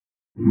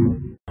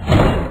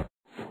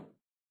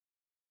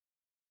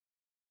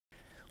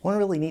One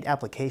really neat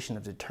application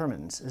of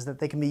determinants is that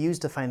they can be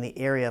used to find the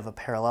area of a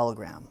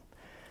parallelogram.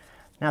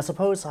 Now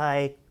suppose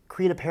I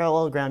create a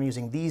parallelogram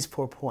using these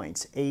 4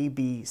 points, A,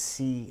 B,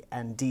 C,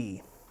 and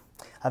D.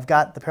 I've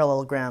got the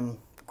parallelogram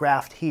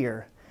graphed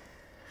here,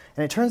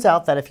 and it turns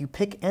out that if you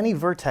pick any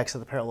vertex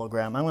of the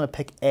parallelogram, I'm going to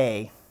pick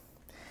A,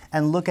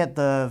 and look at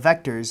the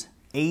vectors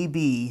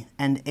AB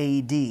and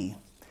AD,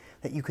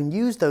 that you can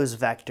use those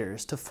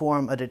vectors to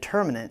form a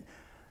determinant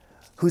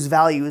whose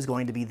value is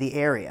going to be the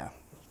area.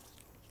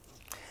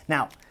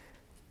 Now,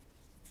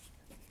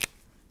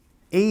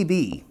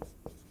 AB,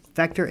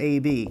 vector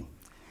AB,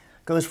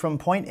 goes from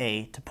point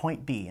A to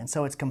point B, and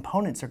so its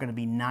components are going to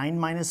be 9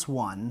 minus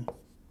 1,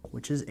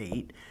 which is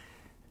 8,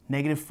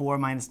 -4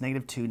 minus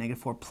 -2,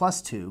 -4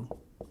 plus 2,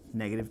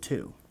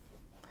 -2.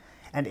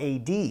 And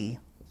AD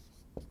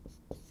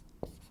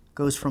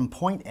goes from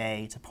point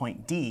A to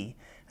point D,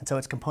 and so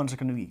its components are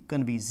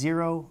going to be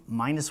 0,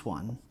 minus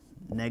 1,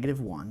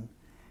 -1,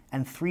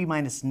 and 3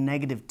 minus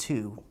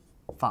 -2,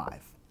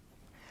 5.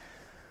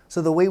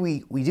 So the way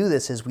we do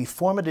this is we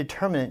form a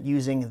determinant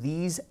using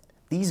these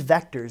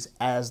vectors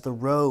as the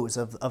rows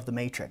of the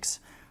matrix.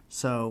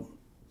 So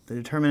the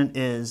determinant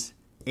is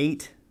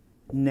 8,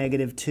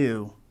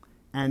 -2,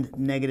 and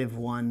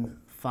 -1,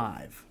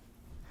 5.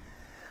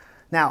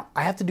 Now,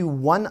 I have to do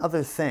one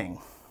other thing.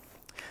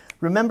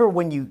 Remember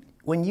when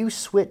you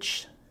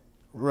switch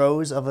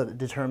rows of a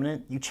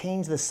determinant, you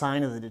change the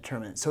sign of the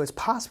determinant. So it's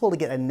possible to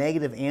get a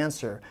negative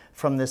answer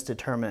from this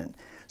determinant.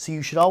 So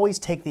you should always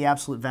take the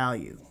absolute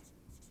value.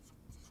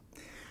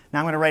 Now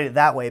I'm going to write it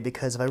that way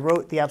because if I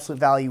wrote the absolute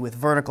value with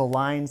vertical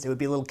lines, it would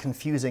be a little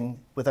confusing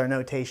with our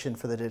notation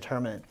for the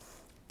determinant.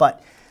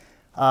 But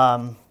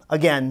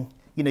again,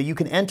 you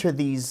can enter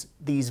these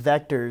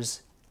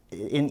vectors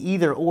in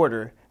either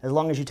order as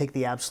long as you take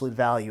the absolute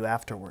value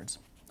afterwards.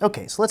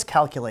 Okay, so let's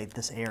calculate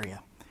this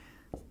area.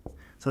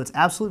 So it's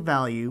absolute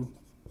value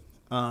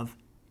of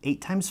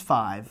 8 times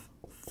 5,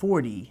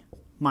 40,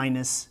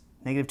 minus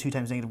 -2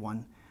 times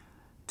 -1,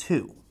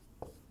 2.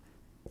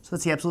 So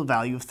that's the absolute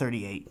value of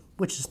 38,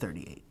 which is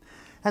 38.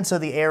 And so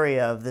the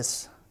area of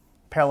this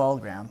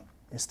parallelogram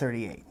is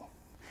 38.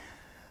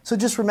 So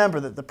just remember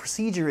that the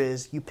procedure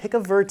is you pick a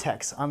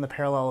vertex on the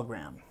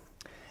parallelogram,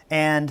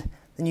 and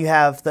then you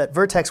have that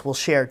vertex will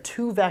share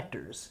 2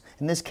 vectors,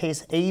 in this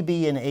case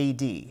AB and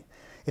AD.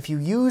 If you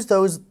use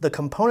the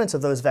components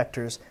of those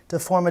vectors to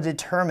form a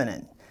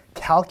determinant,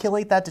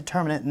 calculate that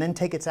determinant and then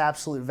take its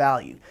absolute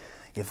value.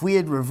 If we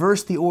had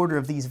reversed the order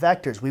of these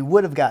vectors, we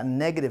would have gotten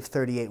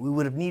 -38. We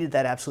would have needed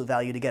that absolute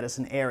value to get us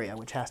an area,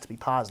 which has to be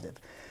positive.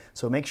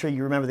 So make sure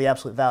you remember the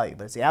absolute value,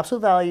 but it's the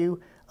absolute value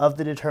of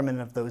the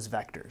determinant of those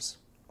vectors.